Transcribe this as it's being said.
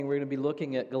We're going to be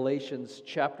looking at Galatians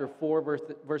chapter 4,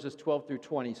 verses 12 through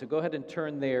 20. So go ahead and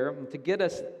turn there. And to get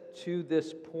us to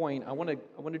this point, I want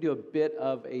to do a bit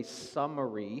of a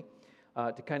summary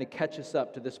to kind of catch us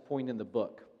up to this point in the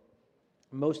book.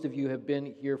 Most of you have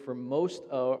been here for most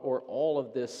or all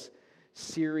of this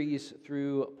series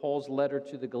through Paul's letter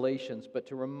to the Galatians, but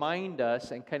to remind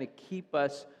us and kind of keep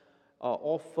us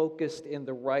all focused in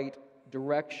the right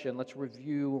direction, let's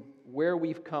review where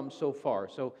we've come so far.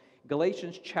 So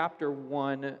Galatians chapter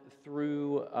 1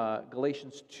 through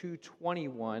Galatians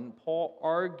 2:21, Paul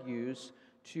argues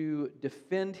to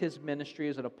defend his ministry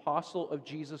as an apostle of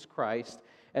Jesus Christ,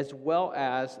 as well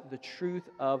as the truth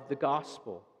of the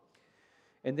gospel.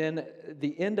 And then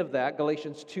the end of that,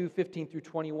 Galatians 2:15 through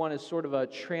 21, is sort of a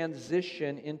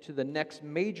transition into the next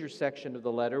major section of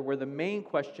the letter, where the main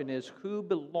question is, who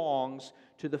belongs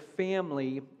to the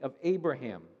family of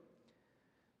Abraham?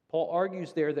 Paul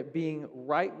argues there that being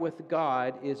right with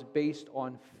God is based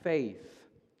on faith,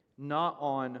 not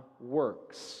on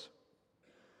works.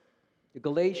 The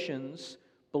Galatians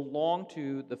belong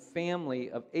to the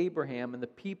family of Abraham and the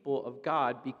people of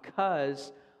God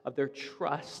because of their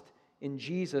trust in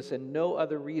Jesus and no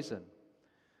other reason.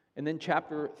 And then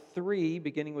chapter 3,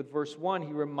 beginning with verse 1,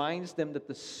 he reminds them that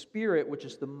the Spirit, which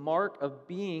is the mark of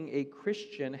being a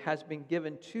Christian, has been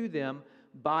given to them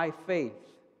by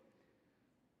faith,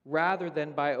 rather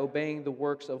than by obeying the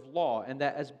works of law, and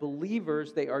that as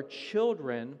believers they are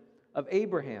children of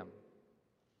Abraham.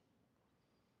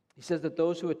 He says that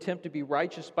those who attempt to be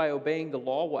righteous by obeying the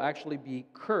law will actually be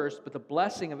cursed, but the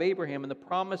blessing of Abraham and the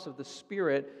promise of the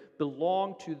Spirit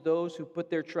belong to those who put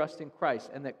their trust in Christ,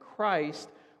 and that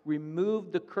Christ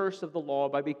removed the curse of the law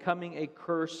by becoming a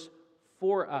curse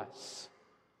for us.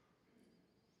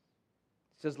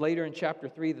 He says later in chapter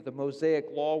 3 that the Mosaic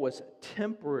law was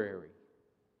temporary.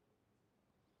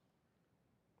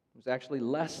 It was actually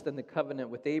less than the covenant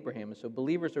with Abraham. And so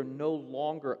believers are no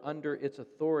longer under its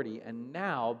authority. And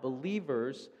now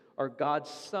believers are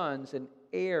God's sons and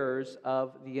heirs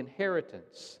of the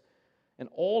inheritance. And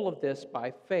all of this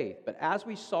by faith. But as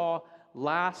we saw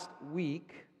last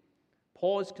week,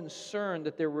 Paul is concerned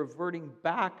that they're reverting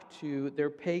back to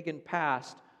their pagan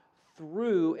past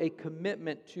through a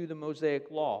commitment to the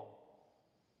Mosaic law.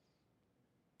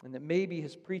 And that maybe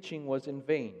his preaching was in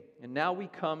vain. And now we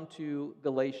come to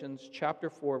Galatians chapter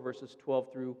 4, verses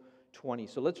 12 through 20.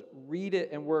 So let's read it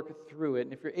and work through it.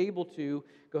 And if you're able to,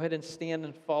 go ahead and stand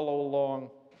and follow along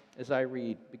as I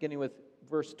read, beginning with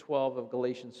verse 12 of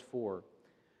Galatians 4.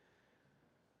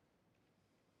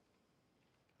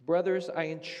 Brothers, I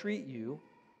entreat you,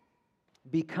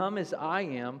 become as I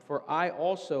am, for I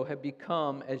also have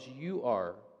become as you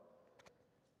are.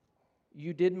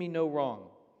 You did me no wrong.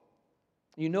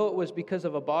 You know it was because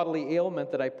of a bodily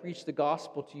ailment that I preached the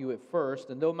gospel to you at first,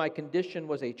 and though my condition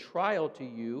was a trial to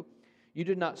you, you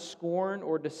did not scorn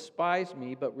or despise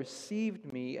me, but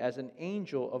received me as an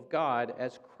angel of God,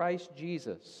 as Christ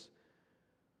Jesus.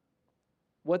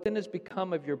 What then has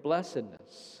become of your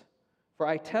blessedness? For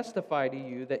I testify to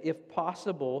you that if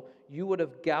possible, you would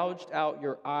have gouged out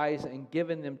your eyes and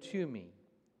given them to me.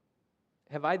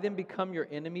 Have I then become your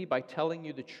enemy by telling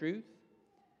you the truth?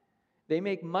 They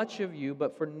make much of you,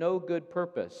 but for no good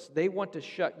purpose. They want to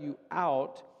shut you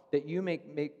out, that you may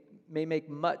make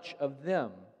much of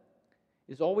them.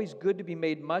 It is always good to be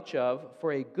made much of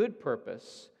for a good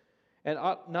purpose, and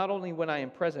not only when I am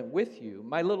present with you,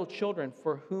 my little children,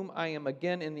 for whom I am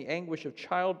again in the anguish of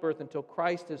childbirth until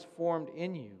Christ is formed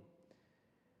in you.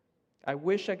 I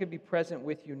wish I could be present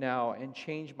with you now and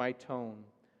change my tone,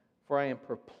 for I am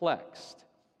perplexed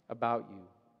about you.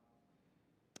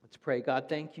 Let's pray. God,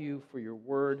 thank you for your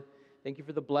word. Thank you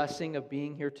for the blessing of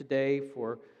being here today,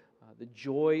 for the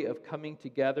joy of coming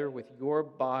together with your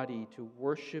body to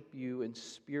worship you in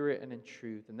spirit and in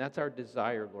truth. And that's our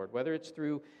desire, Lord, whether it's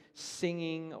through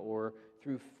singing or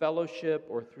through fellowship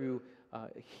or through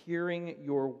hearing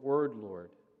your word, Lord.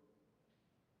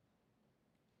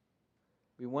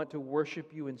 We want to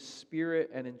worship you in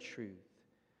spirit and in truth.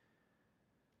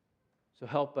 So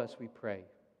help us, we pray.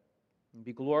 And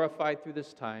be glorified through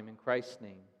this time. In Christ's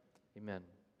name, amen.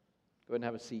 Go ahead and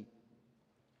have a seat.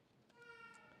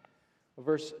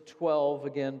 Verse 12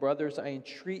 again, brothers, I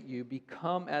entreat you,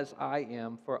 become as I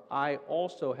am, for I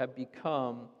also have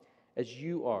become as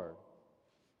you are.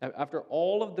 After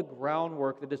all of the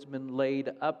groundwork that has been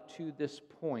laid up to this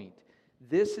point,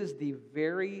 this is the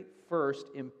very first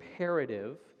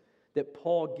imperative that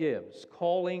Paul gives,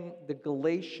 calling the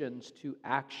Galatians to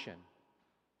action.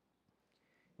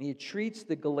 And he treats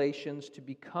the Galatians to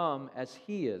become as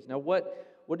he is. Now, what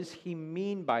does he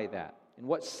mean by that? In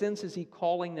what sense is he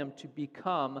calling them to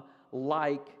become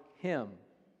like him?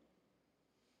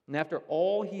 And after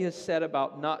all he has said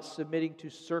about not submitting to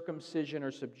circumcision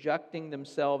or subjecting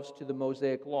themselves to the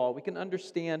Mosaic law, we can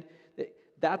understand that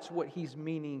that's what he's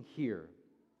meaning here.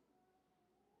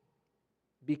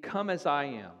 Become as I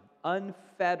am,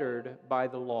 unfettered by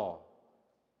the law.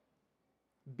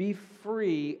 Be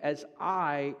free as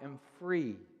I am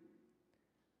free.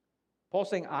 Paul's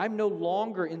saying, I'm no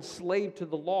longer enslaved to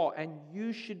the law, and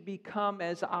you should become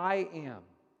as I am.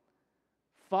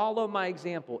 Follow my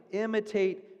example.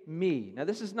 Imitate me. Now,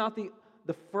 this is not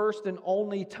the first and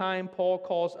only time Paul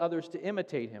calls others to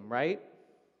imitate him, right?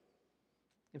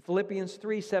 In Philippians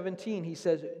 3:17, he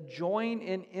says, join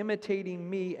in imitating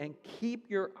me and keep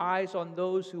your eyes on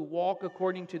those who walk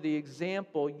according to the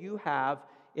example you have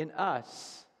in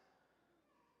us.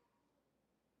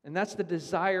 And that's the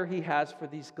desire he has for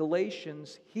these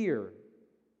Galatians here.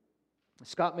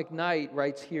 Scott McKnight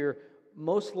writes here,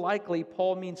 most likely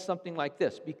Paul means something like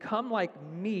this: become like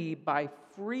me by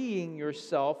freeing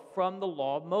yourself from the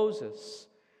law of Moses,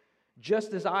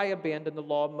 just as I abandoned the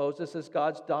law of Moses as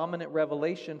God's dominant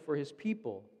revelation for his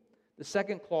people. The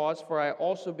second clause, for I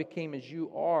also became as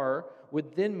you are,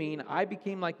 would then mean I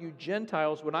became like you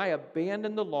Gentiles when I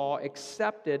abandoned the law,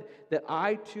 accepted that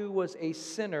I too was a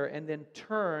sinner, and then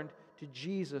turned to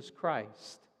Jesus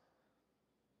Christ.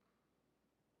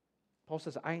 Paul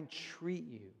says, I entreat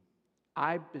you,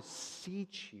 I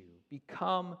beseech you,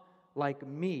 become like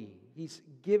me. He's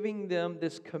giving them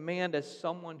this command as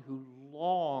someone who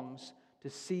longs to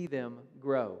see them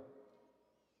grow.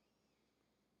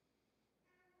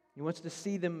 He wants to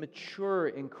see them mature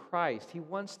in Christ. He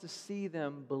wants to see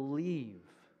them believe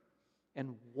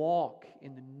and walk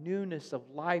in the newness of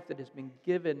life that has been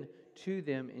given to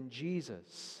them in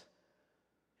Jesus.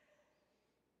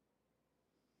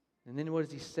 And then what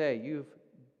does he say? You've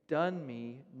done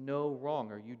me no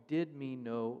wrong, or you did me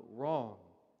no wrong.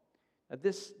 Now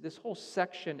this whole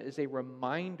section is a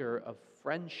reminder of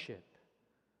friendship.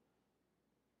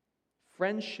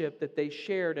 Friendship that they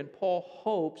shared, and Paul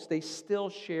hopes they still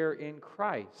share in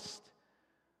Christ.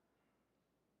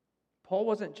 Paul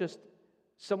wasn't just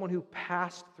someone who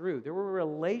passed through. There were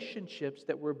relationships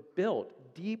that were built,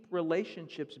 deep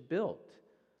relationships built,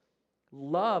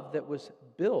 love that was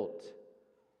built.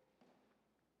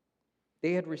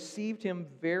 They had received him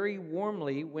very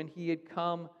warmly when he had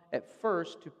come at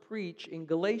first to preach in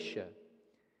Galatia.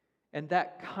 And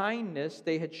that kindness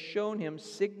they had shown him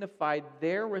signified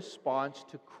their response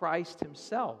to Christ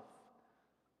himself.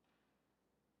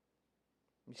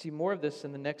 You see more of this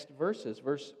in the next verses.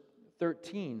 Verse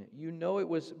 13, you know it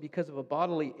was because of a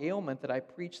bodily ailment that I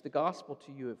preached the gospel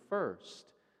to you at first.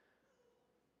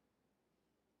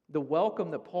 The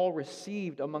welcome that Paul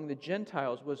received among the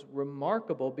Gentiles was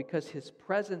remarkable because his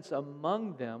presence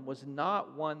among them was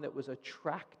not one that was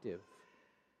attractive.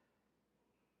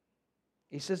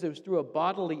 He says it was through a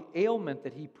bodily ailment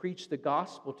that he preached the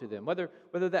gospel to them. Whether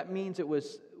that means it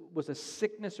was a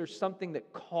sickness or something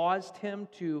that caused him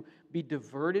to be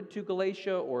diverted to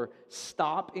Galatia or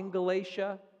stop in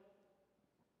Galatia.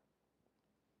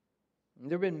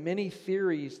 There have been many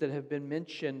theories that have been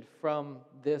mentioned from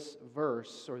this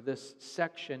verse, or this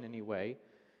section anyway.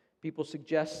 People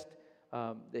suggest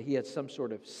that he had some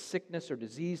sort of sickness or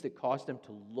disease that caused him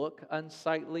to look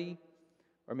unsightly.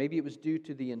 Or maybe it was due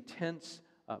to the intense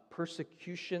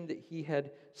persecution that he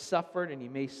had suffered, and he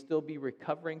may still be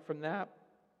recovering from that.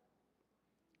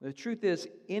 The truth is,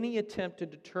 any attempt to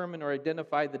determine or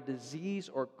identify the disease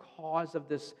or cause of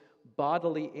this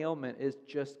bodily ailment is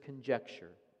just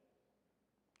conjecture.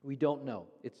 We don't know.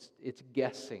 It's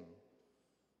guessing.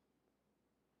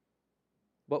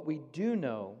 What we do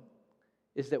know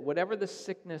is that whatever the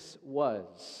sickness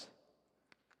was,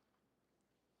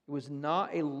 it was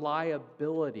not a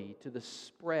liability to the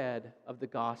spread of the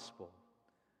gospel.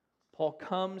 Paul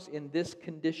comes in this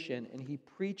condition and he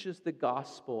preaches the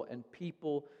gospel and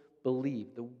people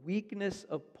believe. The weakness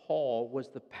of Paul was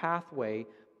the pathway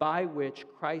by which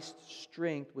Christ's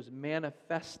strength was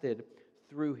manifested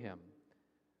through him.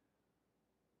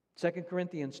 2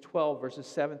 Corinthians 12, verses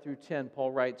 7 through 10,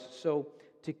 Paul writes, so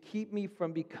to keep me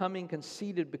from becoming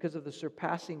conceited because of the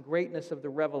surpassing greatness of the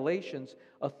revelations,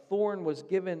 a thorn was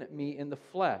given me in the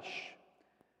flesh,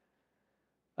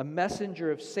 a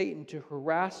messenger of Satan to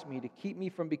harass me, to keep me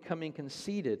from becoming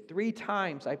conceited. 3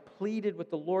 times I pleaded with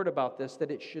the Lord about this,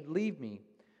 that it should leave me.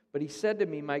 But he said to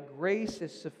me, my grace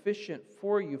is sufficient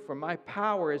for you, for my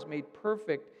power is made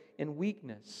perfect in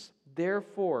weakness.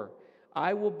 Therefore,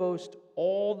 I will boast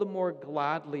all the more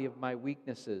gladly of my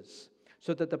weaknesses,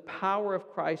 so that the power of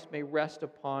Christ may rest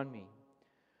upon me.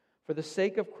 For the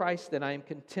sake of Christ, then, I am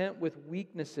content with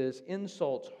weaknesses,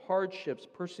 insults, hardships,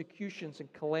 persecutions,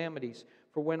 and calamities.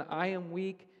 For when I am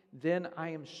weak, then I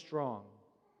am strong.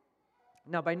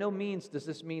 Now, by no means does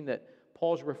this mean that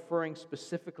Paul's referring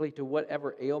specifically to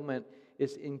whatever ailment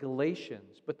is in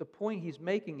Galatians. But the point he's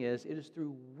making is, it is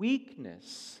through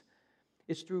weakness.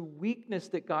 It's through weakness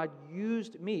that God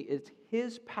used me. It's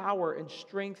His power and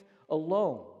strength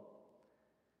alone.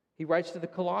 He writes to the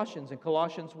Colossians in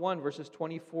Colossians 1, verses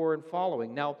 24 and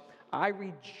following. Now, I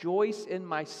rejoice in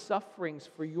my sufferings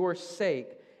for your sake,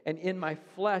 and in my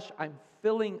flesh I'm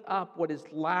filling up what is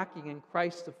lacking in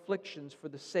Christ's afflictions for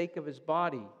the sake of His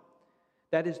body.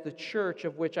 That is the church,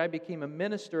 of which I became a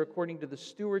minister according to the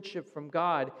stewardship from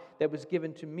God that was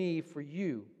given to me for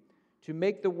you, to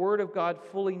make the word of God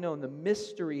fully known, the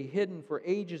mystery hidden for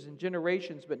ages and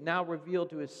generations, but now revealed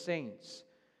to His saints.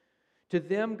 To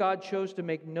them God chose to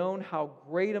make known how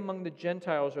great among the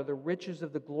Gentiles are the riches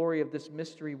of the glory of this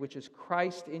mystery, which is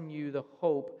Christ in you, the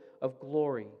hope of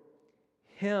glory.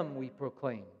 Him we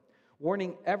proclaim,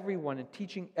 warning everyone and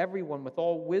teaching everyone with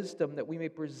all wisdom, that we may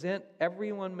present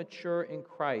everyone mature in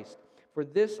Christ. For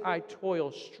this I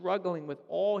toil, struggling with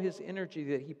all His energy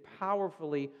that He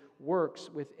powerfully works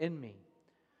within me.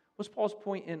 What's Paul's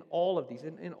point in all of these?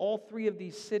 In all three of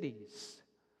these cities,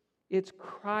 it's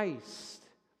Christ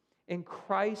and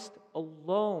Christ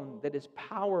alone that is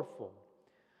powerful.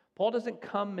 Paul doesn't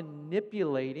come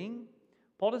manipulating.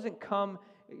 Paul doesn't come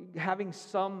having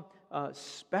some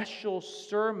special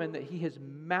sermon that he has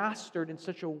mastered in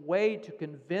such a way to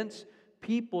convince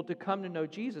people to come to know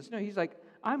Jesus. No, he's like,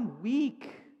 I'm weak.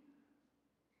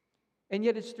 And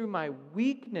yet it's through my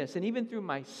weakness and even through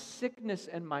my sickness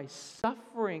and my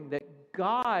suffering that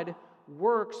God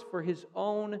works for His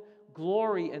own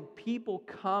glory, and people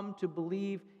come to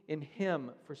believe in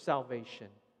Him for salvation.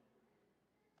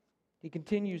 He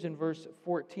continues in verse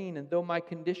 14, and though my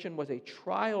condition was a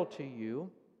trial to you,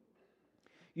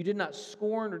 you did not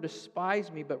scorn or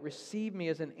despise me, but received me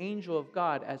as an angel of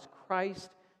God, as Christ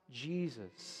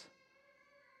Jesus.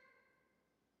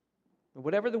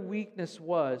 Whatever the weakness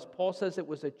was, Paul says it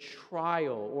was a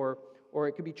trial, or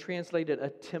it could be translated a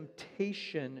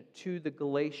temptation to the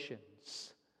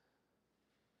Galatians.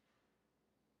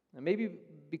 Now maybe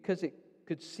because it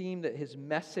could seem that his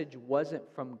message wasn't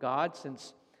from God,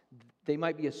 since they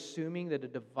might be assuming that a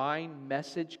divine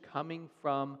message coming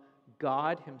from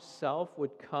God Himself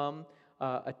would come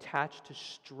attached to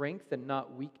strength and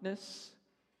not weakness.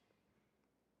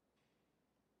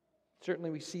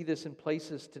 Certainly we see this in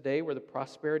places today where the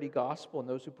prosperity gospel and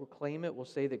those who proclaim it will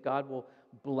say that God will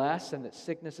bless and that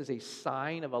sickness is a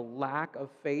sign of a lack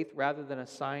of faith rather than a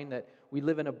sign that we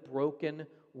live in a broken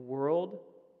world.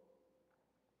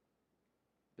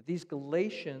 But these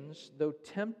Galatians, though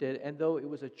tempted and though it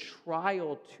was a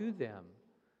trial to them,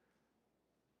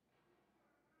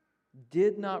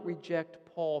 did not reject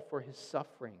Paul for his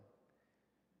suffering.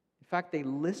 In fact, they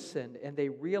listened and they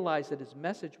realized that his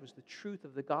message was the truth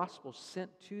of the gospel sent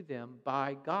to them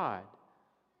by God.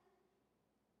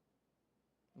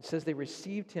 It says they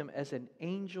received him as an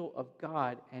angel of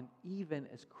God and even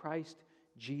as Christ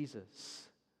Jesus.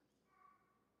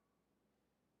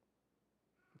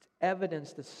 It's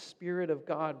evidence the Spirit of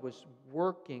God was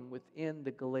working within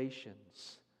the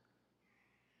Galatians.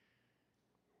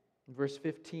 In verse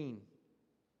 15,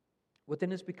 what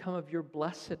then has become of your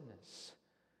blessedness?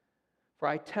 For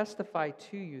I testify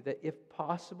to you that if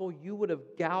possible, you would have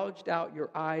gouged out your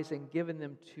eyes and given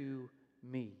them to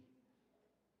me.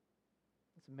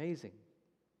 It's amazing.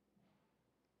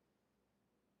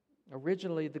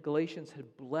 Originally, the Galatians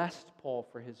had blessed Paul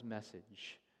for his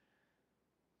message.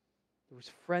 There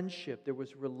was friendship, there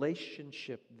was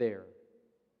relationship there.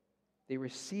 They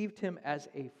received him as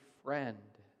a friend.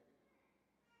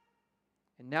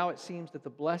 And now it seems that the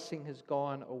blessing has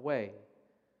gone away.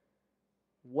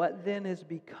 What then has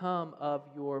become of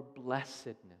your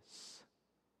blessedness?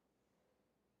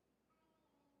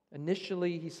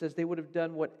 Initially, he says they would have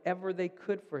done whatever they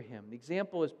could for him. The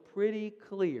example is pretty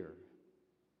clear.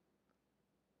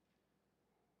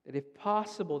 That if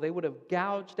possible, they would have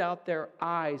gouged out their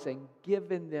eyes and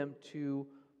given them to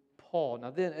Paul.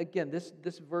 Now then, again, this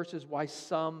verse is why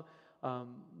some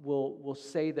will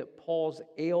say that Paul's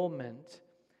ailment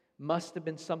must have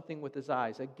been something with his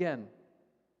eyes. Again,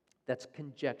 that's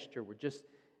conjecture. We're just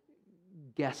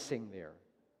guessing there.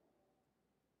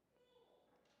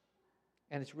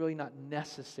 And it's really not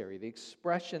necessary. The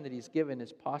expression that he's given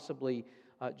is possibly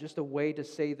just a way to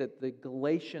say that the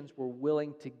Galatians were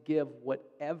willing to give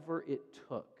whatever it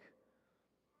took.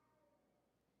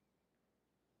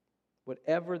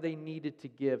 Whatever they needed to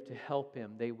give to help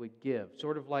him, they would give.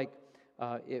 Sort of like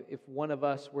if one of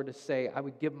us were to say, I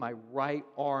would give my right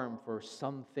arm for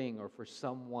something or for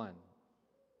someone.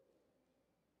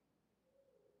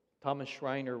 Thomas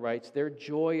Schreiner writes, their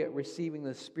joy at receiving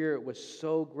the Spirit was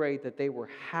so great that they were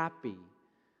happy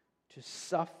to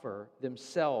suffer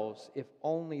themselves if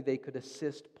only they could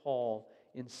assist Paul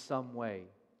in some way.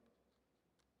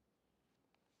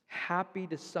 Happy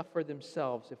to suffer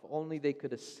themselves if only they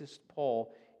could assist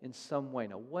Paul in some way.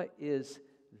 Now, what is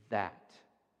that?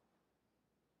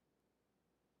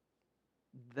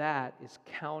 That is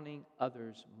counting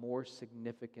others more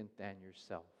significant than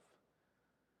yourself.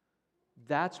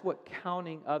 That's what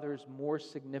counting others more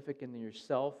significant than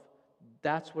yourself,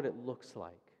 that's what it looks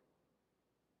like.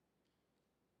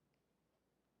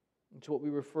 It's what we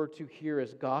refer to here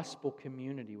as gospel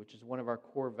community, which is one of our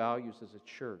core values as a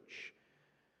church.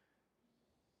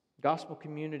 Gospel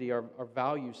community, our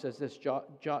value says this.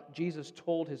 Jesus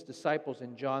told his disciples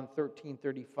in John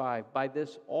 13:35, by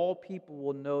this all people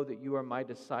will know that you are my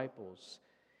disciples,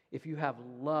 if you have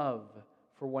love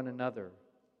for one another.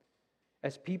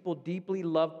 As people deeply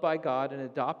loved by God and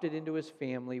adopted into his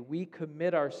family, we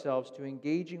commit ourselves to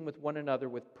engaging with one another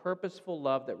with purposeful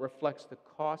love that reflects the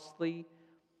costly,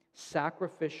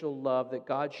 sacrificial love that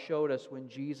God showed us when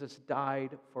Jesus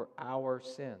died for our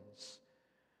sins.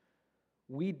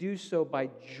 We do so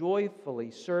by joyfully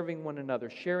serving one another,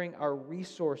 sharing our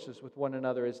resources with one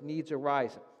another as needs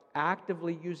arise,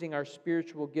 actively using our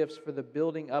spiritual gifts for the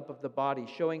building up of the body,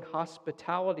 showing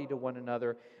hospitality to one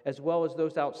another as well as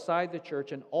those outside the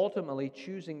church, and ultimately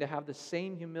choosing to have the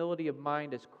same humility of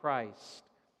mind as Christ,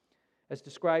 as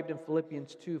described in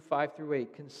Philippians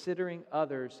 2:5-8, considering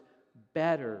others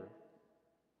better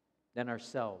than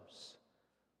ourselves.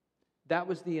 That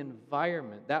was the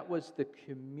environment, that was the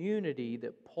community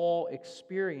that Paul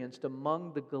experienced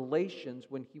among the Galatians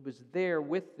when he was there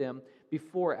with them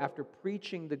after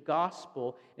preaching the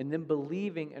gospel and then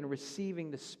believing and receiving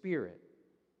the Spirit.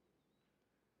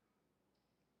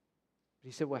 But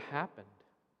he said, what happened?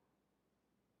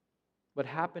 What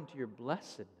happened to your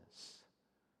blessedness?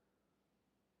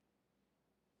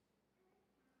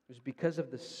 It was because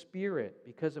of the Spirit,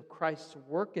 because of Christ's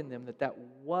work in them, that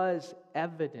was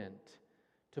evident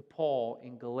to Paul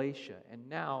in Galatia. And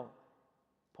now,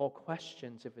 Paul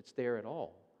questions if it's there at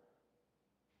all.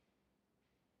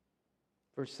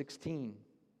 Verse 16,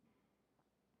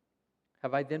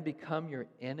 have I then become your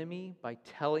enemy by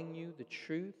telling you the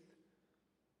truth?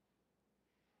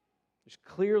 There's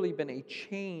clearly been a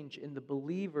change in the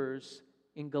believers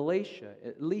in Galatia,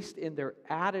 at least in their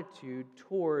attitude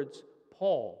towards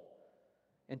Paul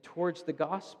and towards the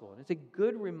gospel. And it's a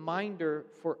good reminder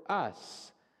for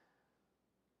us,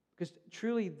 because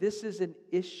truly this is an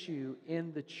issue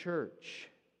in the church.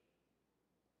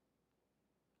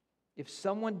 If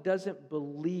someone doesn't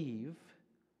believe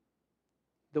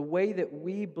the way that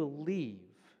we believe,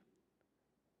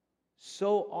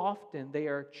 so often they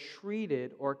are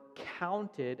treated or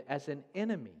counted as an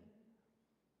enemy.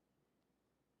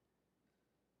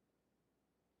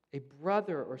 A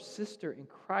brother or sister in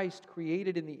Christ,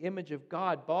 created in the image of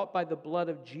God, bought by the blood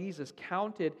of Jesus,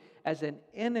 counted as an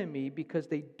enemy because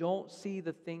they don't see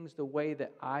the things the way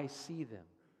that I see them.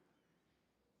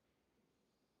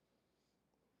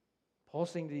 Paul's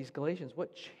saying to these Galatians,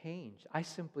 what changed? I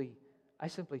simply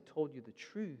told you the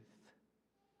truth.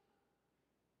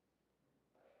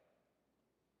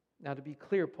 Now, to be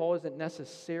clear, Paul isn't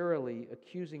necessarily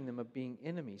accusing them of being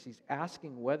enemies. He's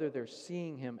asking whether they're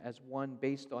seeing him as one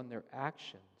based on their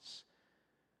actions.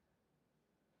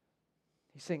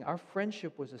 He's saying our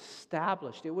friendship was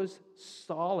established. It was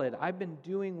solid. I've been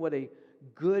doing what a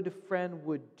good friend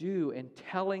would do and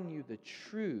telling you the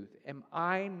truth. Am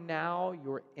I now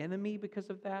your enemy because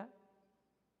of that?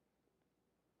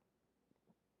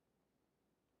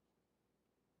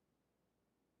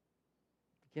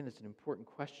 Again, it's an important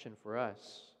question for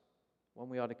us, one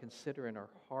we ought to consider in our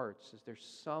hearts. Is there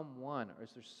someone or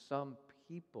is there some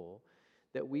people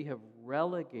that we have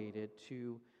relegated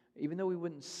to, even though we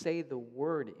wouldn't say the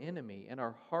word enemy, in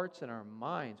our hearts and our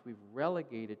minds, we've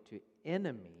relegated to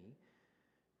enemy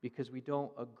because we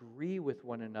don't agree with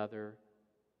one another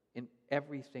in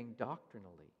everything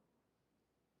doctrinally?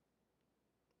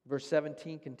 Verse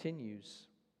 17 continues,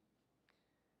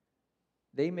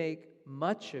 they make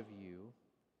much of you,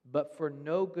 but for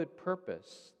no good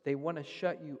purpose. They want to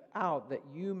shut you out that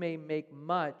you may make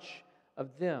much of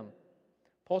them.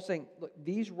 Paul's saying, look,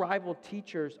 these rival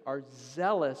teachers are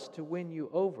zealous to win you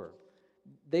over.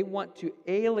 They want to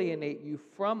alienate you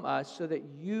from us so that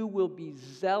you will be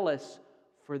zealous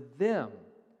for them.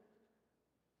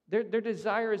 Their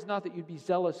desire is not that you'd be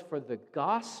zealous for the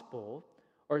gospel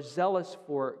or zealous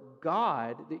for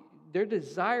God. Their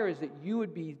desire is that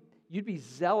you'd be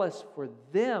zealous for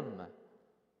them.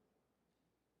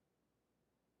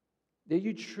 that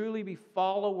you truly be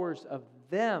followers of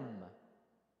them.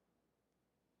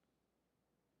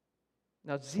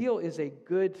 Now, zeal is a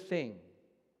good thing,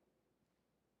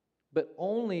 but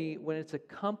only when it's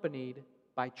accompanied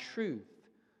by truth.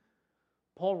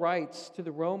 Paul writes to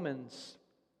the Romans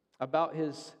about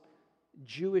his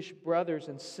Jewish brothers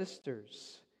and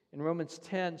sisters. In Romans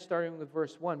 10, starting with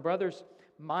verse 1, brothers,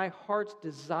 my heart's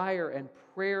desire and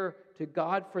prayer to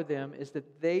God for them is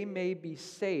that they may be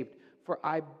saved. For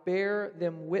I bear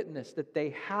them witness that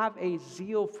they have a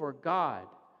zeal for God,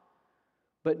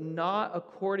 but not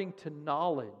according to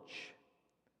knowledge.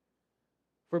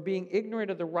 For being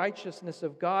ignorant of the righteousness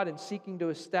of God and seeking to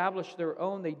establish their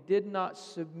own, they did not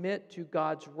submit to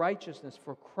God's righteousness.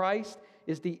 For Christ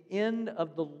is the end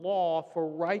of the law for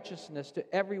righteousness to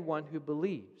everyone who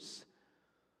believes.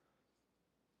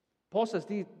 Paul says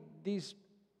these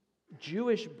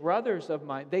Jewish brothers of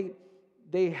mine,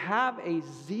 they have a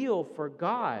zeal for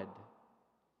God,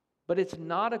 but it's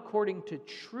not according to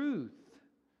truth.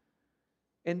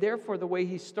 And therefore, the way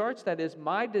he starts that is,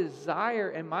 my desire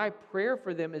and my prayer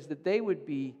for them is that they would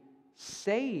be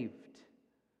saved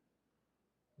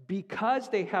because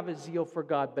they have a zeal for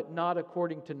God, but not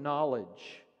according to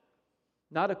knowledge,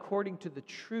 not according to the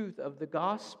truth of the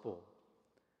gospel.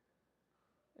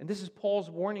 And this is Paul's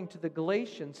warning to the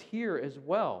Galatians here as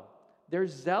well. They're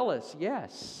zealous,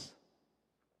 yes,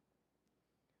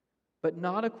 but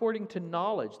not according to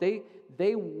knowledge.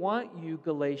 They want you,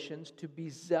 Galatians, to be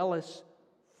zealous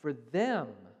for them.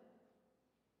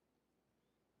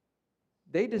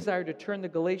 They desire to turn the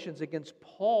Galatians against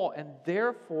Paul and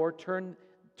therefore turn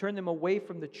them away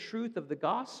from the truth of the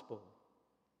gospel.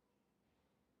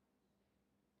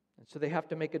 And so they have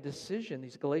to make a decision.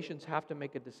 These Galatians have to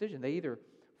make a decision. They either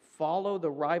follow the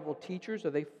rival teachers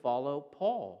or they follow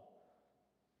Paul.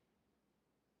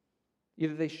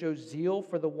 Either they show zeal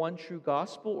for the one true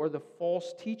gospel or the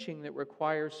false teaching that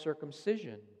requires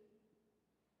circumcision.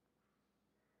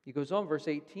 He goes on, verse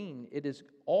 18, it is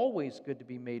always good to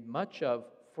be made much of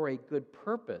for a good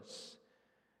purpose,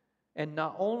 and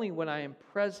not only when I am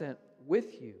present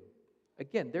with you.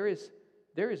 Again, there is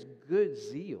good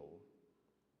zeal.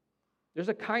 There's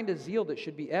a kind of zeal that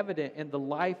should be evident in the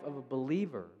life of a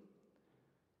believer.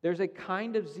 There's a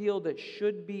kind of zeal that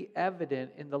should be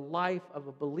evident in the life of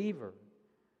a believer.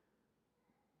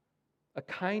 A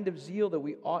kind of zeal that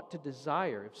we ought to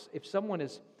desire. If someone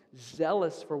is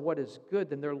zealous for what is good,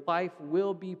 then their life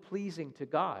will be pleasing to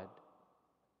God.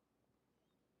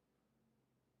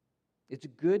 It's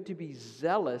good to be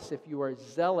zealous if you are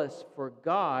zealous for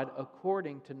God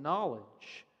according to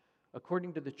knowledge,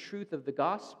 according to the truth of the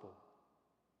gospel.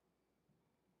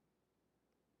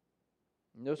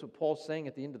 Notice what Paul's saying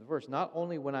at the end of the verse. Not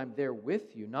only when I'm there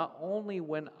with you, not only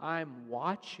when I'm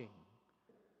watching.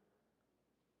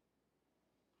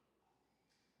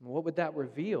 What would that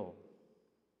reveal?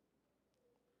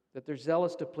 That they're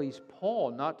zealous to please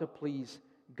Paul, not to please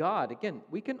God. Again,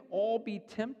 we can all be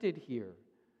tempted here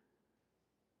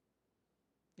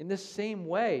in this same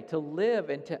way, to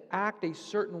live and to act a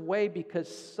certain way because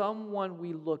someone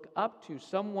we look up to,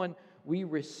 someone we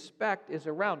respect is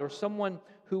around, or someone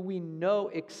who we know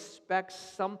expects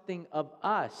something of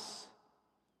us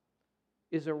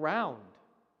is around.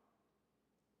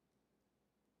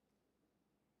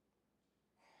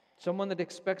 Someone that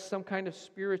expects some kind of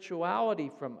spirituality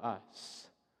from us.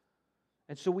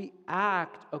 And so we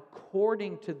act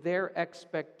according to their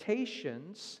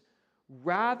expectations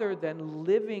rather than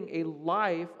living a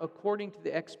life according to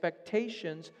the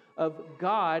expectations of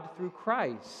God through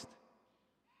Christ.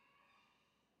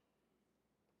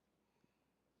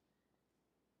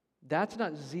 That's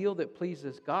not zeal that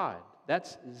pleases God.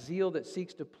 That's zeal that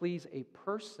seeks to please a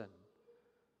person.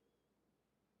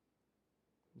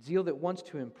 Zeal that wants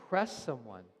to impress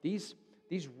someone. These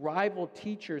rival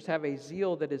teachers have a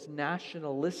zeal that is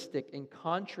nationalistic and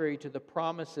contrary to the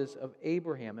promises of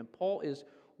Abraham. And Paul is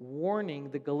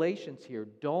warning the Galatians here,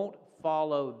 don't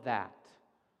follow that.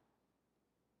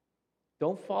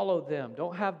 Don't follow them.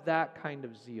 Don't have that kind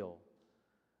of zeal.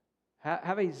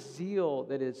 Have a zeal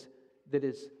that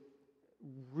is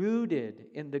rooted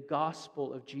in the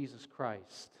gospel of Jesus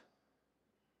Christ.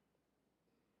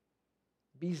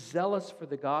 Be zealous for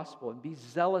the gospel and be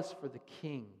zealous for the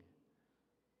King.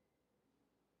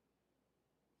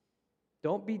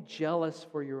 Don't be jealous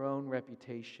for your own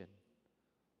reputation.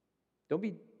 Don't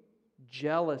be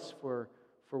jealous for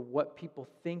what people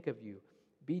think of you.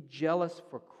 Be jealous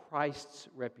for Christ's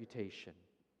reputation.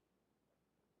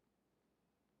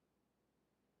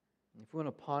 If we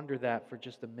want to ponder that for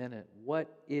just a minute,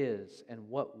 what is and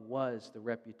what was the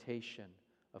reputation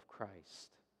of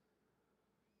Christ?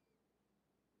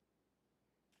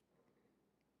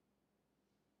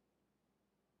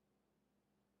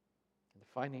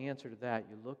 find the answer to that,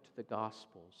 you look to the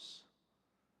Gospels.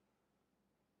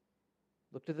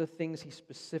 Look to the things He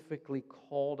specifically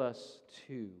called us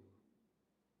to.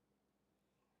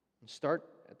 And start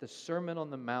at the Sermon on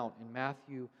the Mount in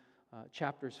Matthew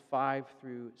chapters 5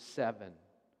 through 7.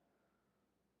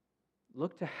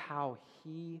 Look to how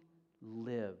He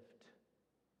lived.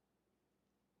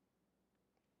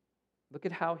 Look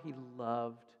at how He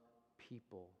loved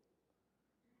people.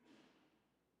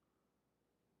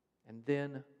 And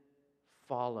then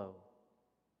follow.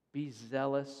 Be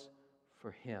zealous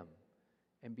for Him.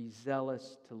 And be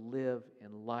zealous to live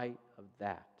in light of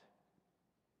that.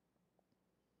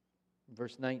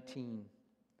 Verse 19.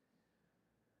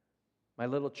 My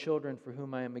little children, for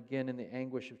whom I am again in the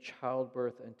anguish of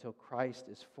childbirth until Christ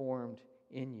is formed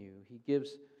in you. He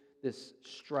gives this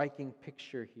striking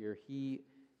picture here. He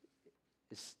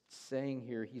is saying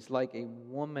here, he's like a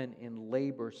woman in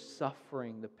labor,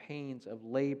 suffering the pains of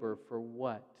labor for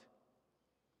what?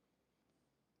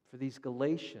 For these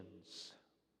Galatians,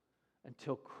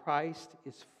 until Christ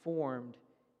is formed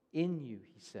in you,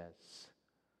 he says.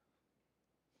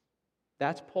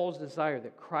 That's Paul's desire,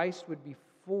 that Christ would be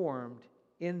formed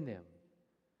in them.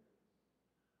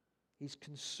 He's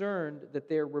concerned that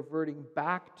they're reverting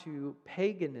back to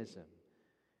paganism.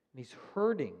 And he's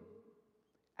hurting,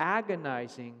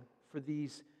 agonizing for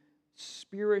these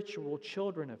spiritual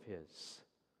children of his.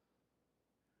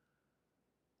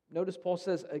 Notice Paul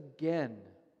says again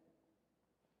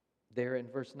there in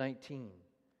verse 19,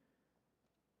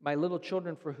 my little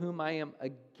children, for whom I am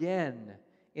again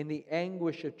in the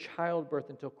anguish of childbirth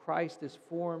until Christ is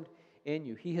formed in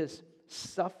you. He has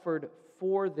suffered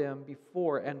for them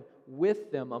before and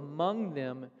with them, among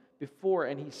them before,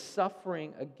 and he's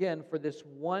suffering again for this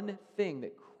one thing,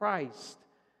 that Christ,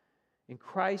 and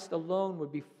Christ alone,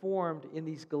 would be formed in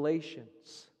these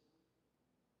Galatians.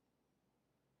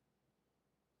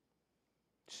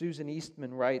 Susan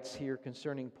Eastman writes here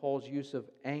concerning Paul's use of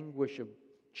anguish of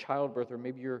childbirth, or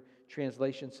maybe your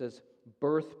translation says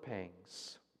birth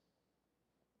pangs.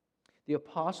 The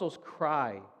apostle's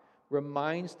cry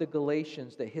reminds the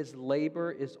Galatians that his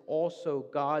labor is also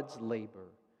God's labor,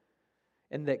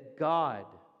 and that God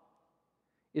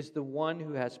is the one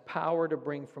who has power to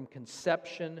bring from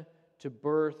conception to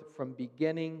birth, from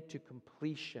beginning to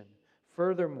completion.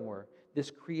 Furthermore,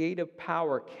 this creative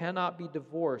power cannot be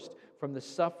divorced from the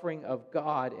suffering of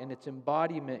God and its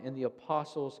embodiment in the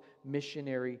apostles'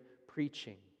 missionary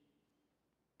preaching.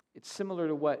 It's similar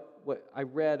to what I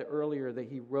read earlier that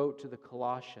he wrote to the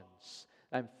Colossians.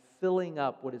 I'm filling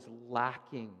up what is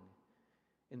lacking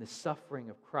in the suffering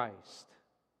of Christ.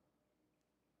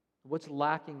 What's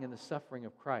lacking in the suffering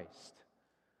of Christ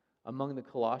among the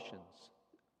Colossians?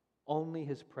 Only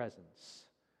His presence.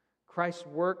 Christ's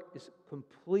work is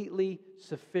completely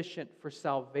sufficient for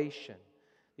salvation.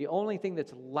 The only thing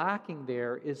that's lacking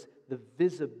there is the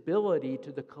visibility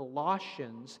to the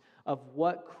Colossians of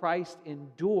what Christ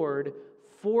endured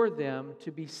for them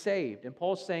to be saved. And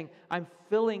Paul's saying, I'm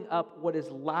filling up what is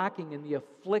lacking in the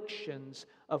afflictions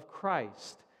of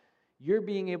Christ. You're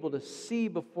being able to see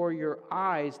before your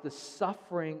eyes the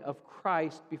suffering of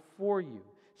Christ before you.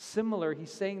 Similar,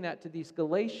 he's saying that to these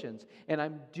Galatians, and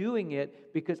I'm doing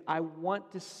it because I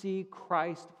want to see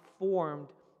Christ formed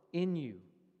in you.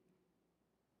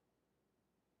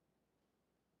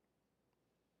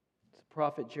 The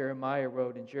prophet Jeremiah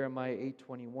wrote in Jeremiah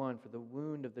 8:21, for the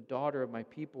wound of the daughter of my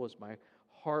people is my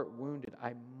heart wounded.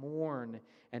 I mourn,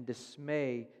 and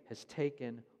dismay has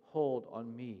taken hold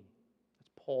on me.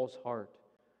 That's Paul's heart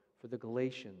for the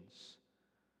Galatians.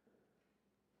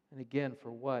 And again,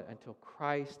 for what? Until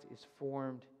Christ is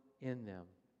formed in them.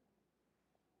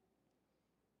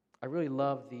 I really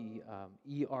love the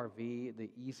ERV, the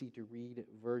easy-to-read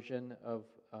version of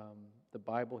the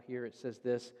Bible here. It says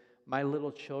this, my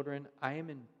little children, I am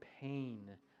in pain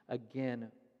again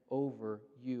over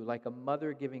you, like a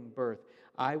mother giving birth.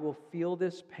 I will feel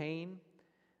this pain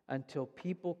until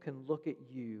people can look at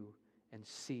you and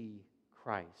see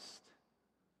Christ.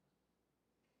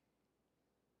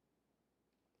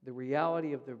 The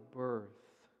reality of their birth,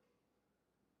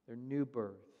 their new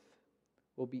birth,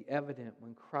 will be evident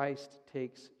when Christ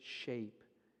takes shape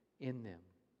in them.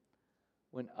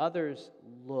 When others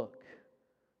look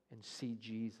and see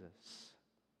Jesus.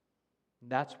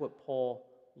 And that's what Paul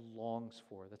longs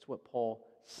for. That's what Paul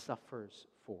suffers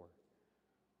for.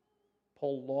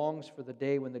 Paul longs for the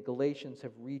day when the Galatians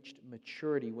have reached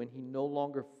maturity, when he no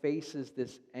longer faces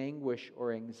this anguish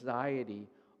or anxiety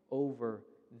over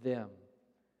them.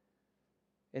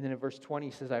 And then in verse 20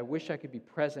 he says, I wish I could be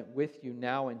present with you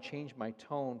now and change my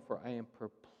tone, for I am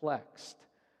perplexed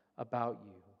about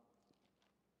you.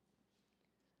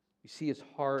 We see his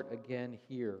heart again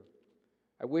here.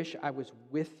 I wish I was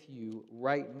with you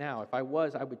right now. If I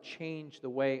was, I would change the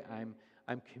way I'm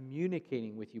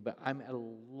communicating with you, but I'm at a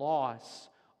loss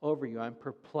over you. I'm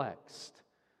perplexed.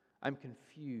 I'm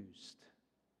confused.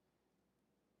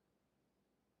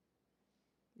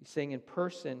 He's saying in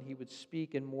person he would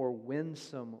speak in more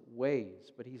winsome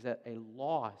ways, but he's at a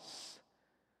loss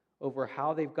over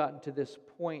how they've gotten to this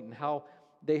point and how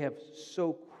they have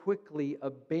so quickly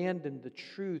abandoned the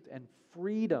truth and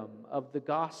freedom of the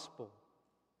gospel.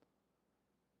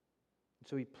 And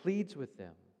so he pleads with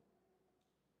them.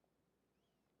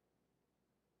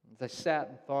 As I sat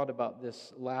and thought about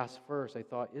this last verse, I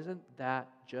thought, isn't that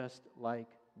just like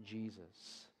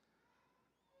Jesus?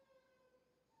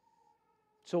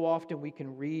 So often we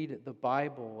can read the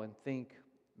Bible and think,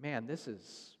 man, this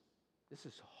is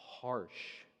harsh.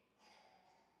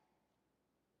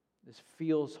 This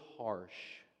feels harsh.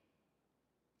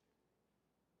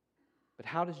 But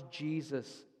how does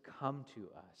Jesus come to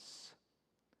us?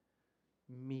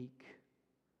 Meek,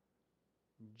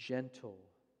 gentle,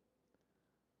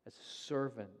 as a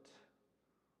servant,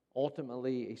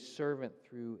 ultimately a servant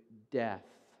through death,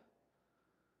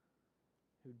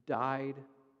 who died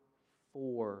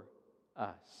for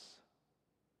us.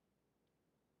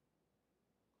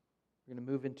 We're going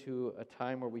to move into a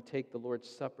time where we take the Lord's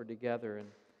Supper together, and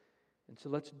so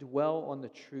let's dwell on the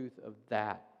truth of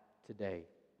that today.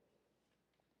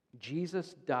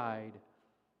 Jesus died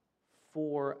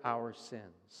for our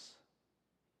sins.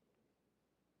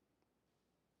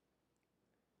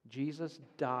 Jesus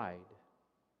died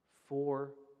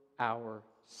for our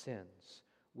sins.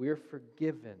 We're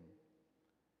forgiven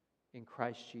in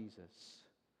Christ Jesus.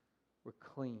 We're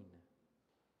clean.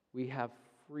 We have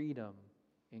freedom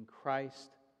in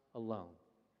Christ alone.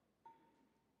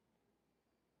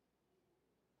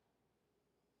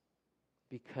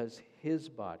 Because his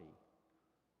body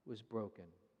was broken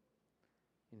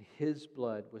and his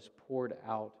blood was poured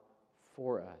out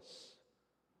for us.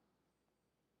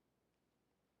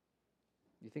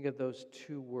 You think of those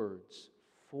two words,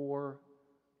 for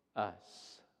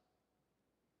us.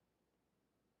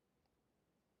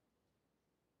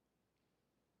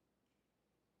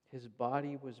 His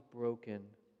body was broken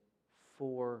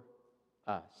for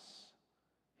us.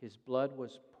 His blood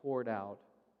was poured out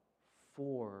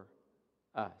for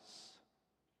us.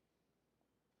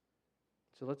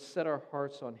 So let's set our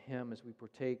hearts on him as we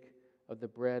partake of the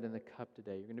bread and the cup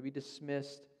today. You're going to be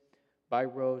dismissed by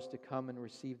rows to come and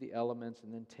receive the elements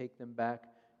and then take them back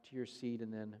to your seat,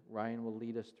 and then Ryan will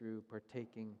lead us through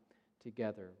partaking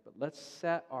together. But let's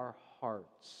set our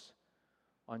hearts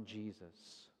on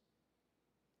Jesus,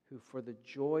 who for the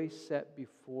joy set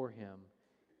before him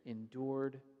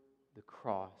endured the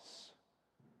cross,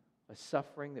 a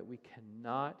suffering that we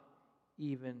cannot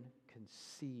even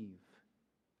conceive,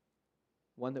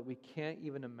 one that we can't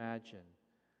even imagine.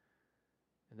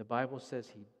 And the Bible says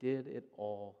he did it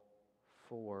all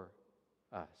for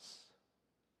us.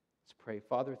 Let's pray.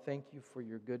 Father, thank you for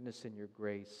your goodness and your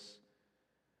grace.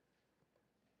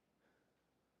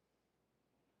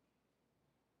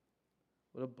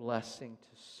 What a blessing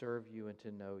to serve you and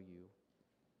to know you.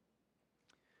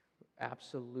 We're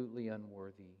absolutely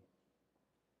unworthy.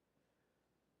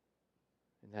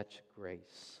 And that's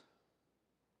grace.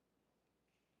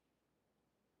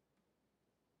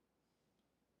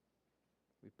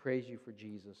 We praise you for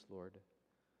Jesus, Lord.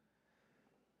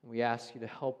 And we ask you to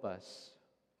help us,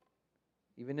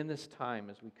 even in this time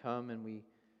as we come and we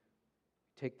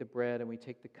take the bread and we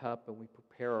take the cup and we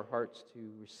prepare our hearts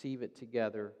to receive it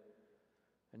together,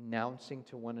 announcing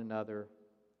to one another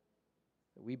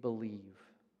that we believe.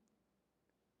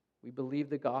 We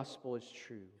believe the gospel is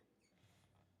true.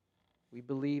 We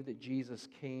believe that Jesus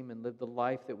came and lived the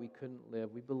life that we couldn't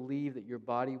live. We believe that your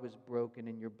body was broken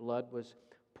and your blood was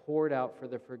poured out for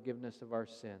the forgiveness of our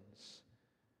sins.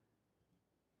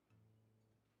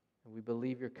 And we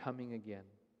believe you're coming again.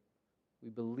 We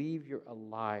believe you're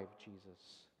alive, Jesus.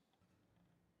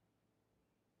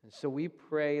 And so we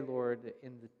pray, Lord,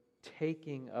 in the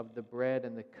taking of the bread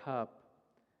and the cup,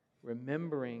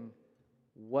 remembering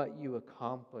what you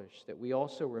accomplished, that we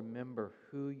also remember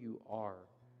who you are.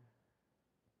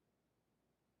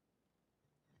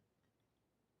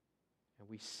 And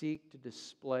we seek to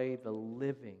display the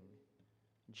living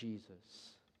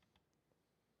Jesus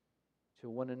to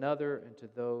one another and to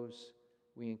those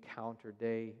we encounter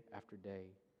day after day.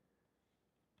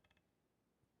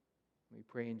 We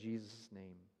pray in Jesus'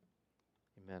 name.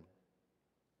 Amen.